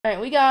Alright,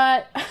 we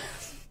got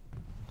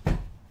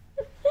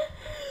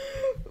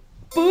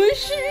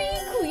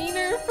Bushri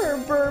Cleaner for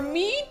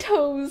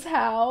Bermito's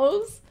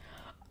house.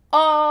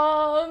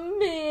 Oh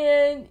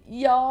man,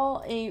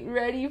 y'all ain't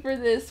ready for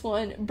this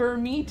one.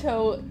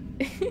 Bermito.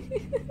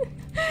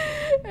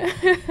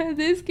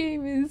 This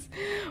game is...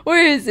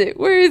 Where is it?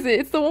 Where is it?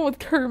 It's the one with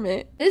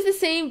Kermit. This is the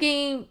same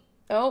game...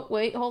 Oh,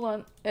 wait, hold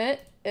on. There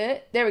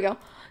we go.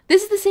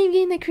 This is the same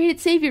game that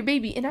created Save Your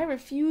Baby, and I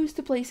refuse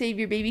to play Save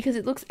Your Baby because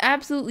it looks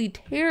absolutely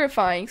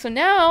terrifying. So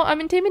now I'm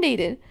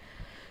intimidated.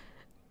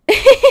 Look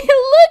at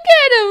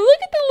him!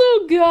 Look at the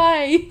little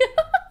guy!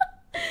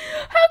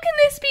 How can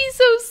this be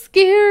so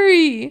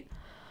scary?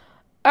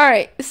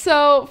 Alright,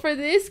 so for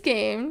this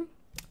game,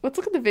 let's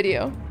look at the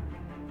video.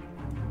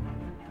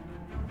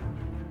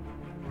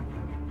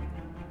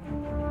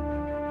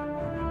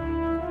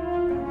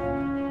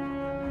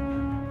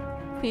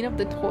 Clean up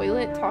the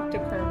toilet, talk to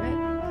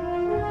Kermit.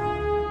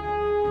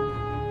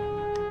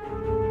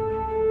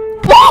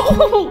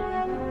 Whoa!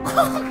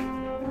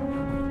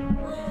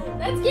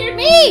 That scared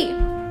me!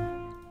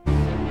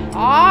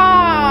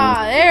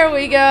 Ah, there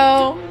we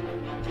go.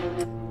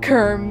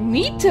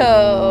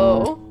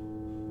 Kermito.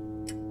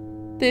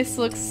 This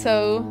looks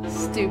so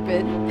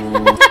stupid.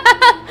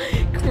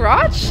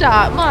 Crotch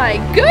shot, my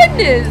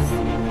goodness!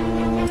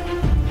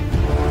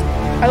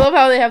 I love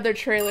how they have their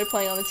trailer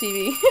playing on the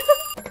TV.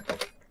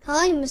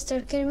 Hi,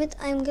 Mr. Kermit.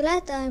 I'm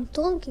glad I'm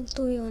talking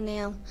to you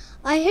now.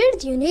 I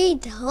heard you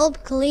need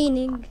help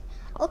cleaning.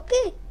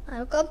 Okay,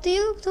 I'll come to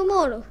you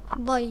tomorrow.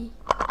 Bye.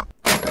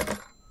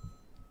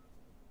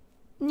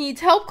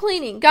 Needs help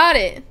cleaning. Got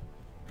it.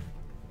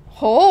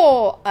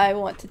 Oh, I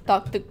want to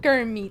talk to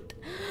Kermit.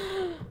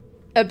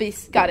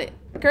 Abyss. Got it.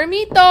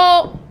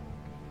 Kermito.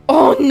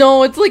 Oh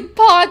no, it's like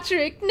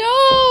Patrick.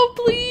 No,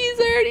 please.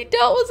 I already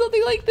dealt with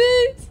something like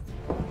this.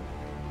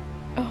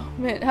 Oh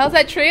man, how's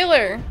that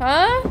trailer?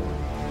 Huh?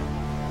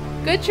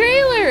 Good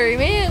trailer,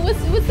 man.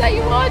 What's that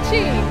you're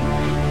watching?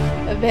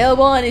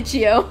 Available on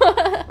itch.io.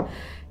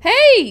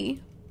 Hey!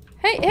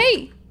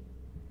 Hey!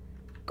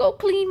 Go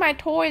clean my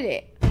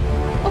toilet.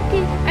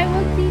 Okay, I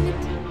will clean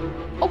it.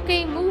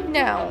 Okay, move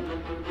now.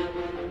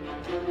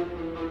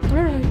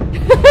 Alright.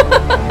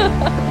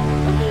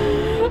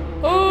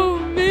 Oh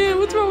man,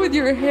 what's wrong with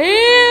your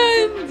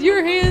hands?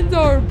 Your hands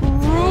are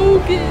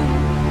broken.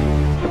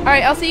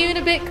 Alright, I'll see you in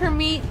a bit,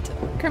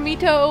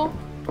 Kermito.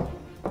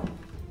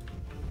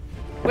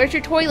 Where's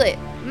your toilet?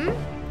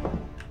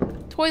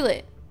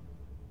 Toilet.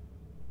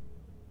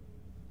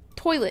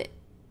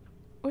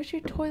 Where's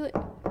your toilet?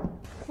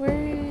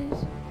 Where is...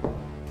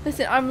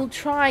 Listen, I'm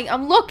trying.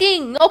 I'm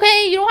looking!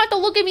 Okay? You don't have to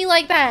look at me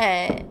like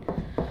that.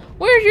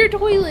 Where's your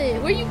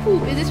toilet? Where you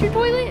poop? Is this your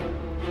toilet?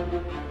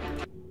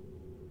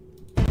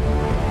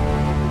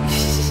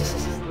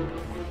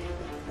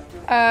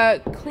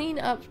 Clean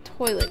up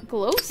toilet.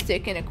 Glow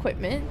stick and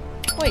equipment.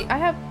 Wait, I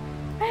have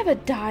a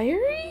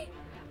diary?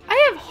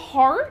 I have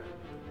heart?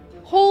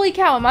 Holy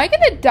cow, am I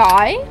gonna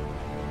die?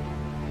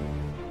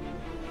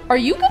 Are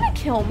you gonna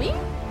kill me?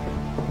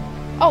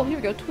 Oh, here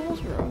we go,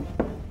 tools room.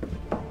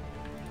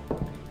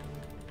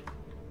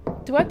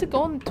 Do I have to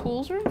go in the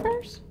tools room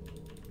first?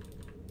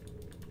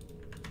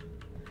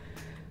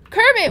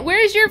 Kermit,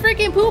 where's your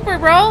freaking pooper,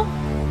 bro?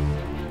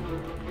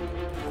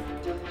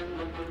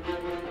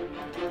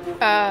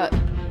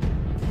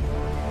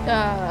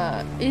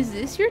 Is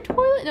this your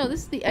toilet? No,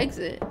 this is the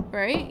exit,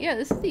 right? Yeah,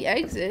 this is the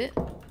exit.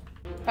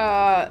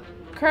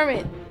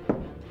 Kermit,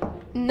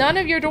 none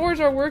of your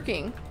doors are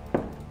working.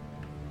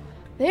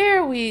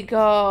 There we go.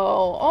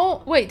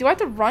 Oh, wait, do I have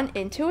to run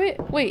into it?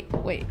 Wait.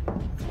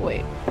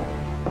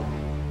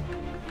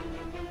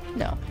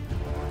 No.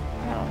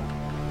 I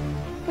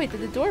don't. Wait,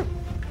 did the door...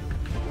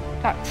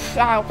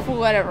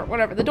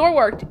 whatever. The door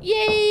worked.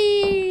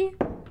 Yay!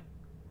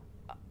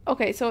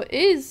 Okay, so it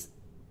is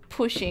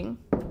pushing.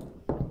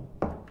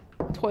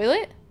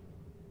 Toilet?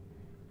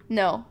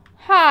 No.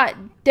 Hot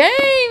dang,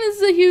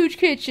 this is a huge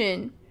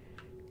kitchen.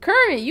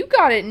 Kermit, you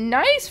got it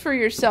nice for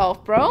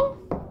yourself, bro.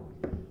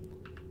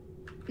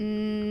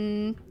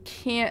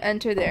 Can't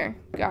enter there.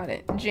 Got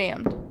it.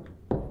 Jammed.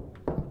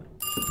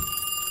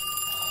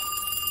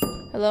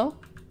 Hello?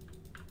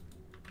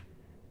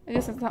 I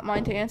guess that's not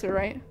mine to answer,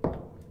 right?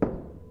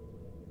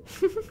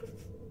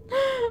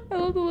 I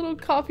love the little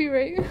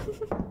copyright.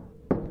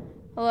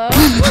 Hello?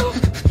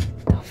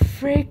 The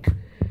frick?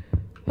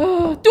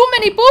 Oh, too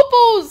many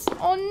poo-poos!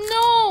 Oh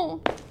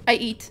no! I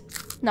eat.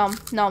 Nom.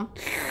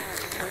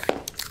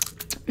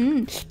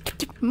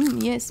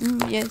 Yes.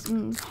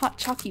 Hot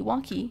chalky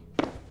wonky.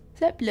 Is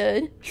that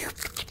blood?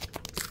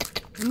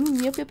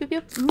 Yep.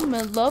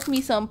 I love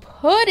me some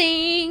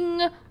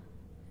pudding.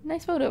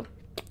 Nice photo.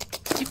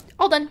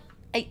 All done.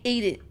 I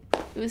ate it.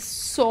 It was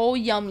so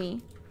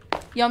yummy.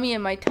 Yummy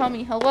in my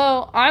tummy.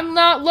 Hello? I'm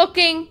not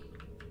looking.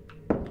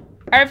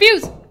 I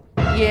refuse.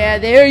 Yeah,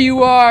 there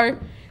you are.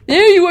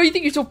 There you are. You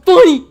think you're so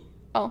funny.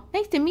 Oh,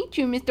 nice to meet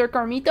you, Mr.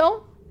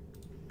 Kermito.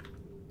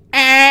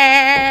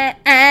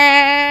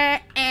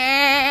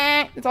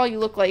 That's all you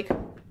look like.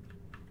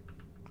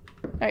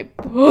 Alright.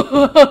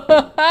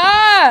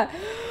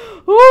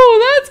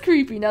 Oh, that's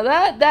creepy. Now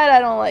that I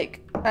don't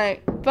like.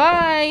 Alright,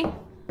 bye.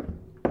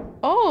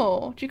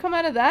 Oh, did you come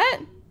out of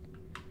that?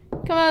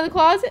 Come out of the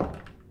closet?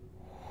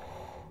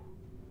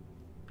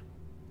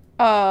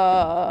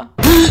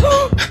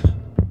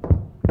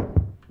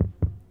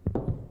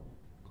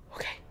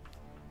 Okay.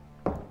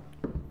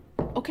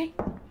 Okay.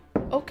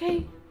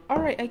 Okay.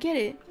 Alright, I get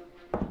it.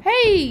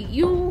 Hey,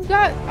 you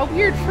got a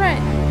weird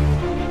friend.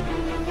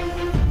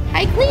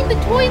 I cleaned the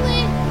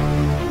toilet.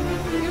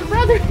 Your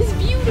brother is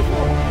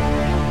beautiful.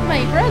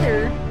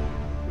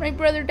 My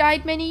brother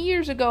died many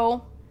years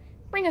ago.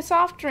 Bring a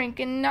soft drink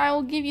and I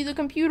will give you the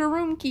computer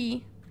room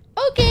key.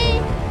 Okay.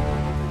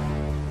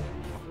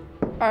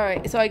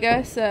 Alright, so I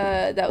guess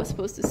that was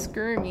supposed to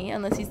scare me,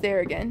 unless he's there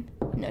again.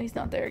 No, he's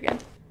not there again.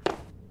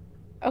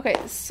 Okay,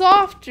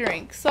 soft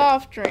drink.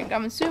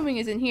 I'm assuming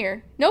is in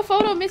here. No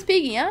photo of Miss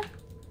Piggy, huh?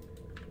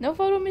 No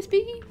photo of Miss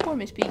Piggy? Poor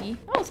Miss Piggy.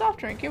 Oh, soft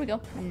drink. Here we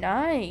go.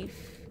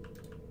 Knife.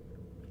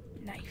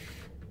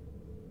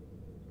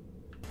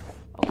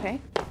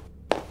 Okay.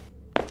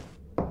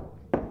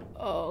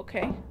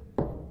 Okay.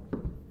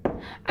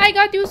 I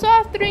got you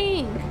soft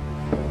drink.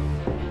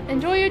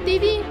 Enjoy your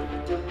TV.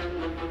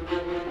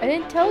 I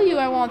didn't tell you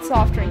I want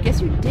soft drink. Yes,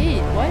 you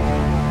did. What?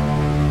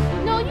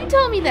 No, you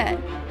tell me that.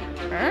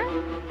 Huh?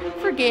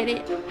 Forget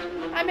it.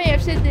 I may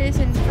have said this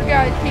and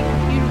forgot to take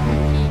computer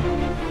room key.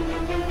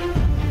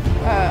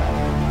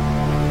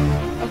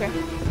 Okay.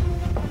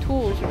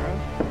 Tools room.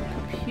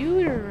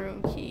 Computer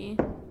room key.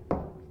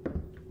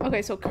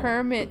 Okay, so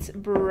Kermit's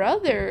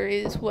brother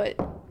is what?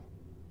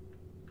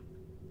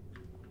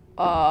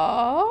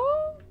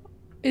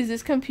 Is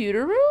this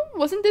computer room?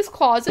 Wasn't this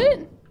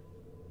closet?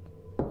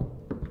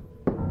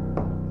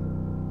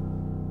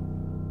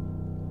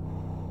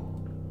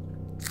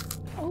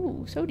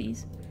 Oh,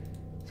 sodies.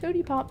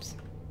 Sody pops.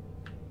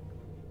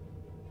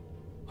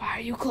 Why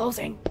are you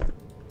closing?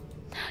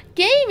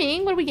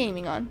 Gaming? What are we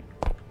gaming on?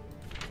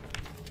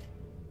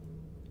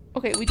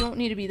 Okay, we don't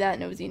need to be that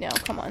nosy now.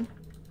 Come on.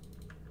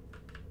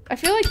 I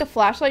feel like the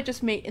flashlight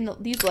just made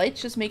these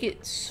lights just make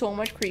it so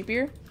much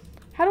creepier.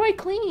 How do I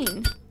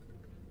clean?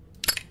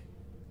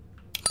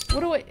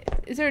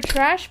 Is there a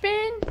trash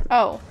bin?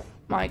 Oh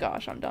my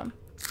gosh, I'm dumb.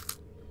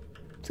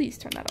 Please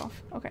turn that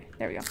off. Okay,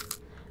 there we go.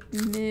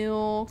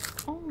 Milk.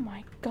 Oh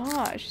my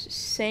gosh.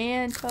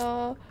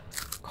 Santa.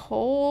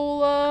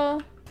 Cola.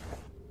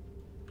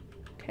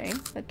 Okay,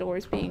 that door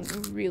is being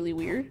really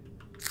weird.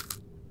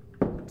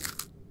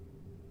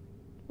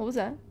 What was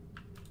that?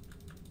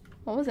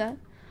 What was that?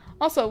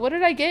 Also, what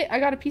did I get? I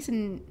got a piece of...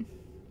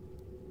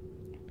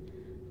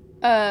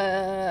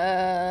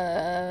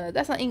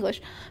 that's not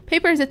English.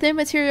 Paper is a thin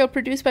material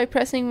produced by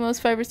pressing most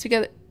fibers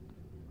together.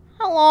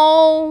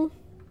 Hello?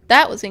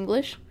 That was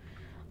English.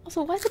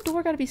 Also, why's the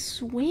door gotta be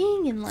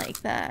swinging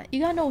like that?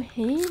 You got no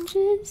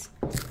hinges?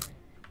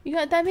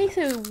 That makes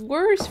it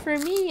worse for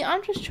me.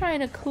 I'm just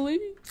trying to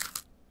clean.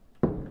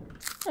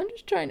 I'm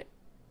just trying to...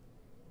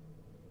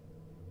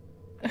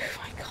 Oh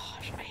my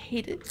gosh, I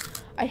hate it.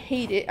 I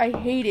hate it. I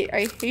hate it.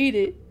 I hate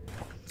it.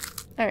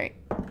 Alright,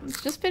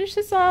 let's just finish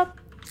this up.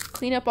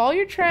 Clean up all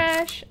your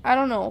trash. I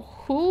don't know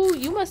who.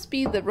 You must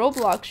be the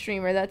Roblox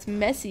streamer that's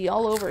messy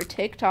all over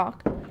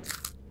TikTok.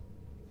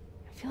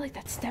 I feel like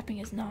that stepping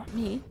is not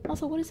me.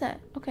 Also, what is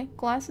that? Okay,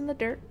 glass in the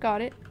dirt.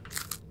 Got it.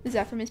 Is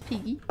that for Miss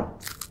Piggy?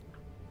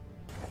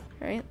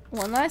 Alright,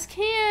 one last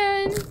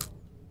can.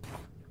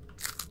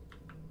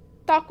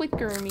 Talk with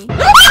Kermit.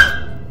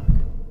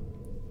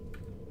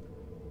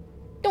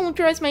 Don't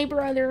trust my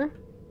brother.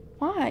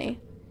 Why?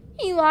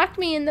 He locked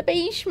me in the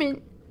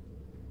basement.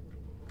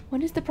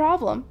 What is the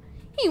problem?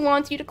 He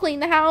wants you to clean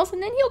the house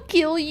and then he'll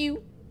kill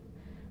you.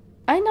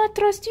 I not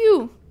trust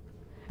you.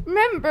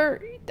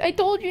 Remember, I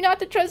told you not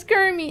to trust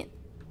Kermit.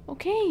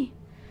 Okay.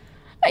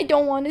 I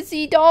don't want to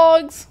see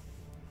dogs.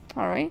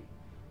 Alright.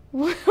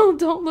 Well,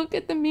 don't look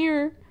at the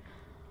mirror.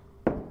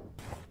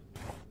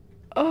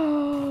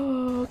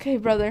 Oh, okay,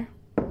 brother.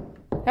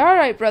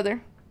 Alright,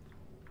 brother.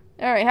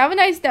 Alright, have a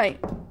nice night.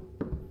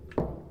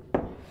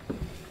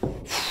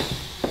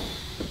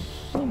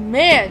 Oh,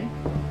 man.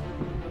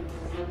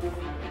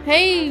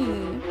 Hey.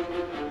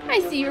 I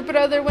see your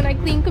brother when I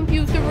clean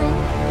computer room.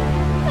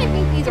 I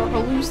think these are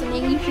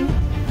hallucinations.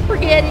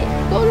 Forget it.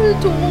 Go to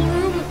the tool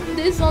room.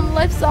 This on the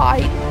left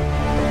side.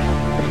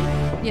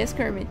 Yes,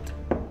 Kermit.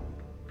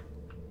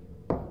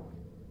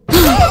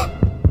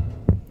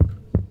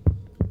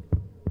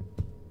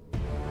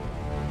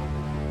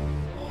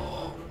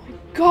 Oh my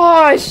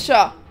gosh!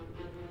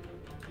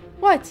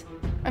 What?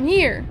 I'm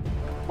here.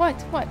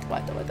 What?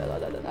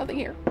 Nothing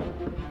here.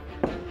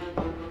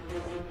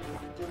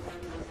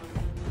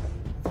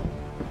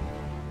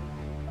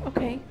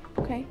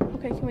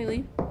 Okay, can we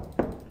leave?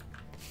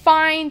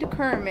 Find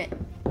Kermit.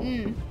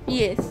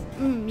 Yes,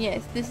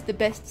 this is the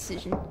best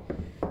decision.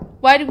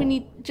 Why do we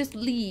need just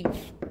leave?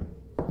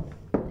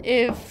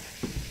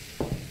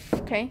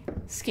 Okay,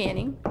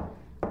 scanning.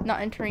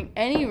 Not entering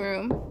any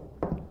room.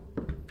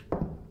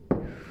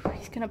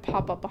 He's gonna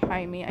pop up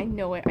behind me. I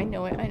know it.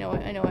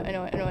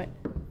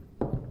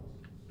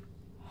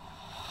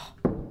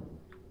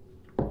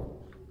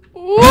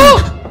 Ooh!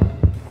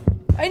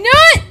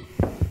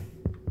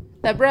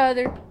 The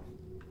brother.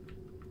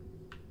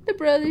 The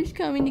brother's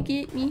coming to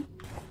get me.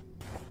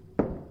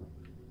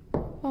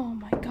 Oh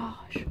my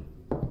gosh.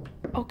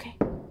 Okay.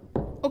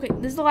 Okay,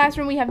 this is the last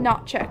room we have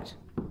not checked.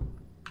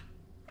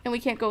 And we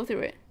can't go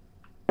through it.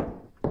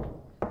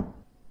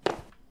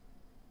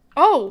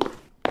 Oh!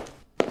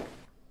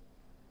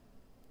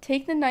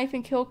 Take the knife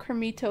and kill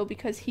Kermito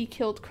because he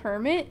killed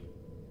Kermit?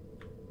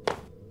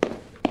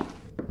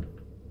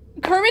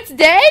 Kermit's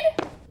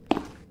dead?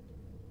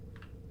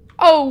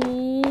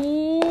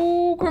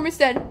 Oh, Kermit's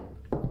dead.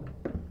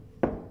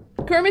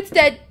 Kermit's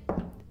dead.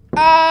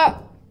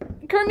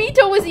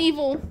 Kermito was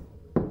evil.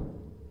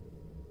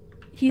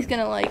 He's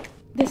gonna like,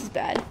 this is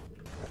bad.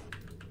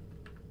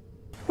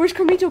 Where's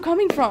Kermito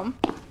coming from?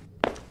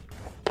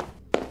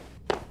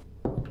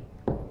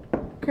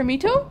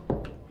 Kermito?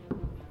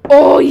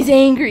 Oh, he's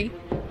angry.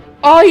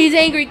 Oh, he's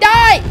angry.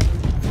 Die!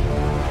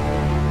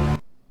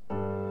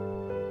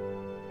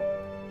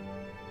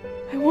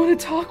 I want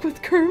to talk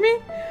with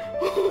Kermit.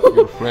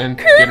 Your friend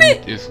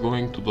Kermit is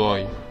going to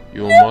die.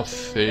 You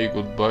must say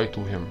goodbye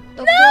to him.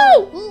 Doctor,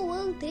 No! who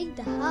will take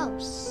the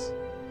house?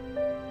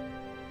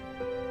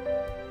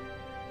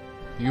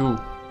 You.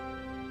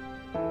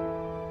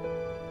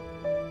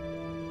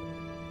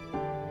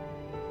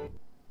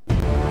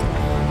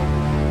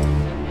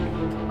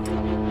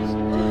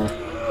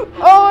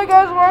 Oh my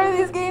gosh, why are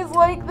these games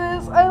like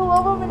this? I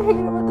love them and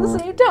hate them at the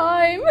same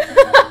time.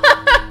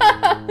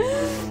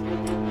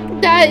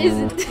 That is...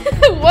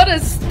 what a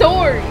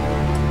story.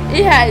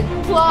 It had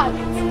plots,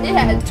 it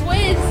had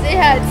twists, it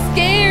had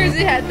scares,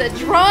 it had the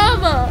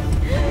drama.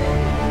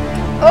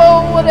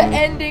 Oh, what an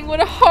ending, what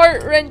a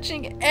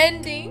heart-wrenching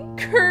ending.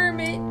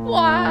 Kermit,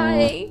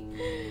 why?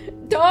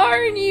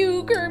 Darn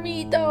you,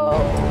 Kermito.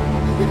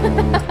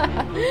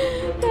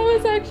 That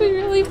was actually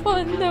really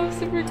fun. That was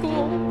super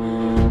cool.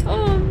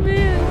 Oh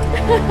man.